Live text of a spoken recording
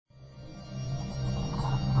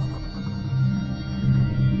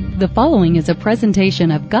The following is a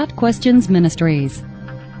presentation of Got Questions Ministries.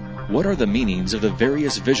 What are the meanings of the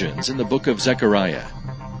various visions in the Book of Zechariah?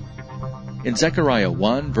 In Zechariah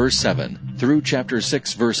 1 verse 7 through chapter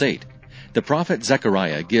 6 verse 8, the prophet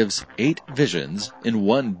Zechariah gives 8 visions in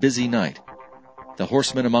one busy night. The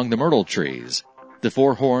horseman among the myrtle trees, the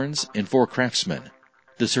 4 horns and 4 craftsmen,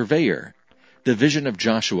 the surveyor, the vision of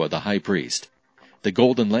Joshua the high priest, the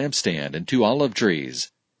golden lampstand and 2 olive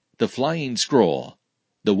trees, the flying scroll,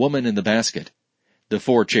 the woman in the basket, the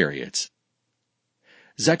 4 chariots.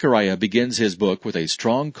 Zechariah begins his book with a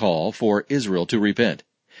strong call for Israel to repent.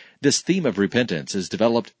 This theme of repentance is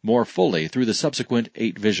developed more fully through the subsequent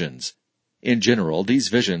 8 visions. In general, these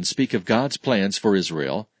visions speak of God's plans for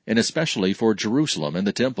Israel, and especially for Jerusalem and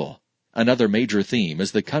the temple. Another major theme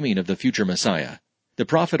is the coming of the future Messiah. The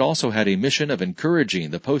prophet also had a mission of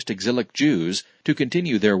encouraging the post-exilic Jews to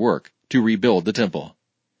continue their work to rebuild the temple.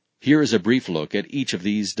 Here is a brief look at each of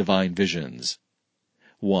these divine visions.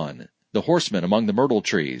 1. The horseman among the myrtle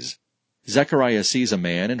trees. Zechariah sees a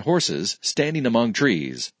man and horses standing among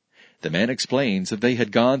trees. The man explains that they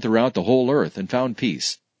had gone throughout the whole earth and found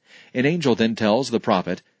peace. An angel then tells the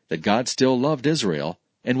prophet that God still loved Israel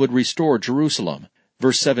and would restore Jerusalem.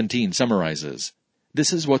 Verse 17 summarizes,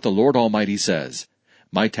 "This is what the Lord Almighty says.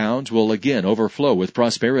 My towns will again overflow with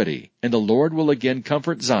prosperity, and the Lord will again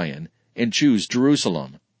comfort Zion and choose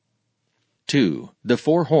Jerusalem." 2. The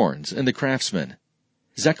 4 horns and the craftsmen.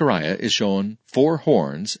 Zechariah is shown 4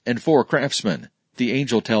 horns and 4 craftsmen. The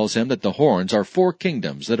angel tells him that the horns are 4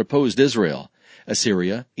 kingdoms that opposed Israel: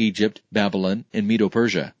 Assyria, Egypt, Babylon, and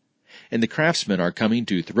Medo-Persia. And the craftsmen are coming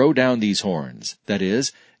to throw down these horns. That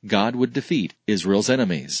is, God would defeat Israel's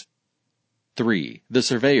enemies. 3. The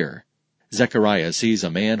surveyor. Zechariah sees a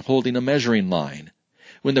man holding a measuring line.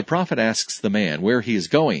 When the prophet asks the man where he is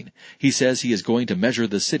going, he says he is going to measure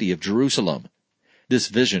the city of Jerusalem. This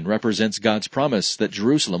vision represents God's promise that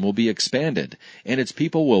Jerusalem will be expanded, and its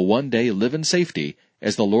people will one day live in safety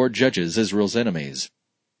as the Lord judges Israel's enemies.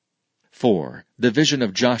 4. The vision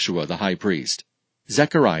of Joshua the high priest.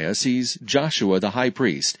 Zechariah sees Joshua the high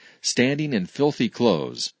priest standing in filthy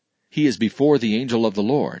clothes. He is before the angel of the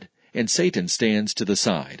Lord, and Satan stands to the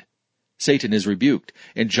side. Satan is rebuked,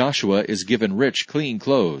 and Joshua is given rich, clean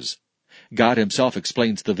clothes. God himself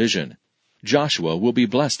explains the vision. Joshua will be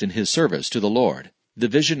blessed in his service to the Lord. The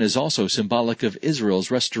vision is also symbolic of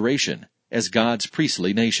Israel's restoration as God's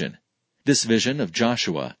priestly nation. This vision of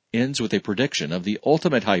Joshua ends with a prediction of the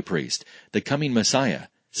ultimate high priest, the coming Messiah,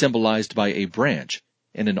 symbolized by a branch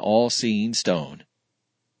and an all-seeing stone.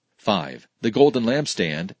 5. The golden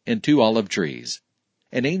lampstand and 2 olive trees.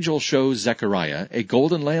 An angel shows Zechariah a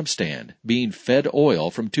golden lampstand being fed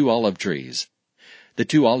oil from 2 olive trees. The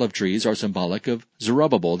 2 olive trees are symbolic of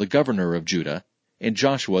Zerubbabel, the governor of Judah, and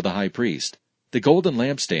Joshua the high priest. The golden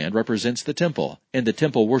lampstand represents the temple and the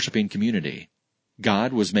temple-worshiping community.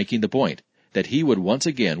 God was making the point that he would once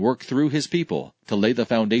again work through his people to lay the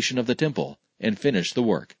foundation of the temple and finish the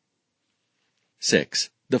work. 6.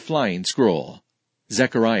 The flying scroll.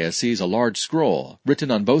 Zechariah sees a large scroll,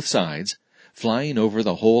 written on both sides, flying over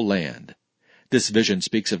the whole land. This vision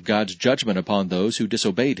speaks of God's judgment upon those who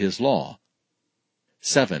disobeyed his law.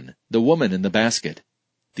 7. The woman in the basket.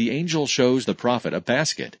 The angel shows the prophet a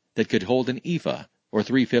basket that could hold an ephah, or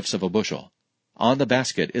 3/5 of a bushel. On the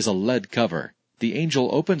basket is a lead cover. The angel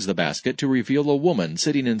opens the basket to reveal a woman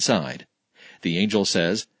sitting inside. The angel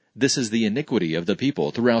says, "This is the iniquity of the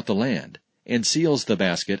people throughout the land," and seals the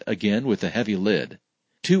basket again with a heavy lid.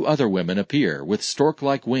 2 other women appear with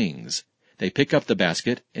stork-like wings. They pick up the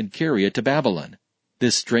basket and carry it to Babylon.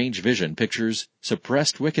 This strange vision pictures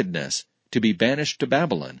suppressed wickedness to be banished to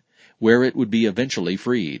Babylon, where it would be eventually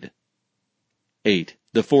freed. 8.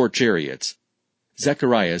 The 4 chariots.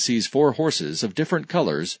 Zechariah sees 4 horses of different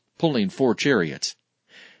colors pulling 4 chariots.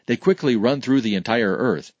 They quickly run through the entire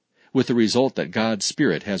earth, with the result that God's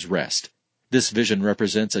Spirit has rest. This vision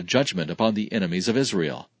represents a judgment upon the enemies of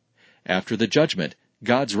Israel. After the judgment,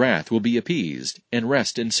 God's wrath will be appeased, and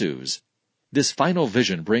rest ensues. This final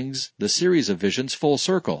vision brings the series of visions full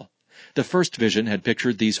circle. The first vision had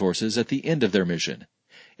pictured these horses at the end of their mission.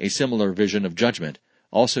 A similar vision of judgment,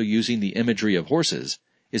 also using the imagery of horses,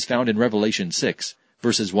 is found in Revelation 6,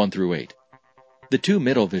 verses 1 through 8. The 2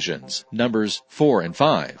 middle visions, Numbers 4 and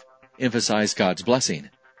 5, emphasize God's blessing.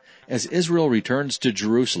 As Israel returns to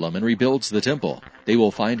Jerusalem and rebuilds the temple, they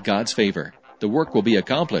will find God's favor. The work will be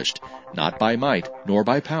accomplished, not by might nor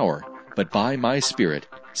by power, but by my Spirit,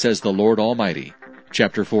 says the Lord Almighty.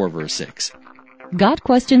 Chapter 4, verse 6. Got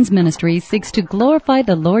Questions Ministry seeks to glorify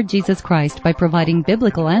the Lord Jesus Christ by providing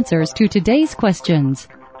biblical answers to today's questions.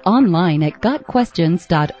 Online at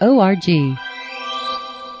gotquestions.org.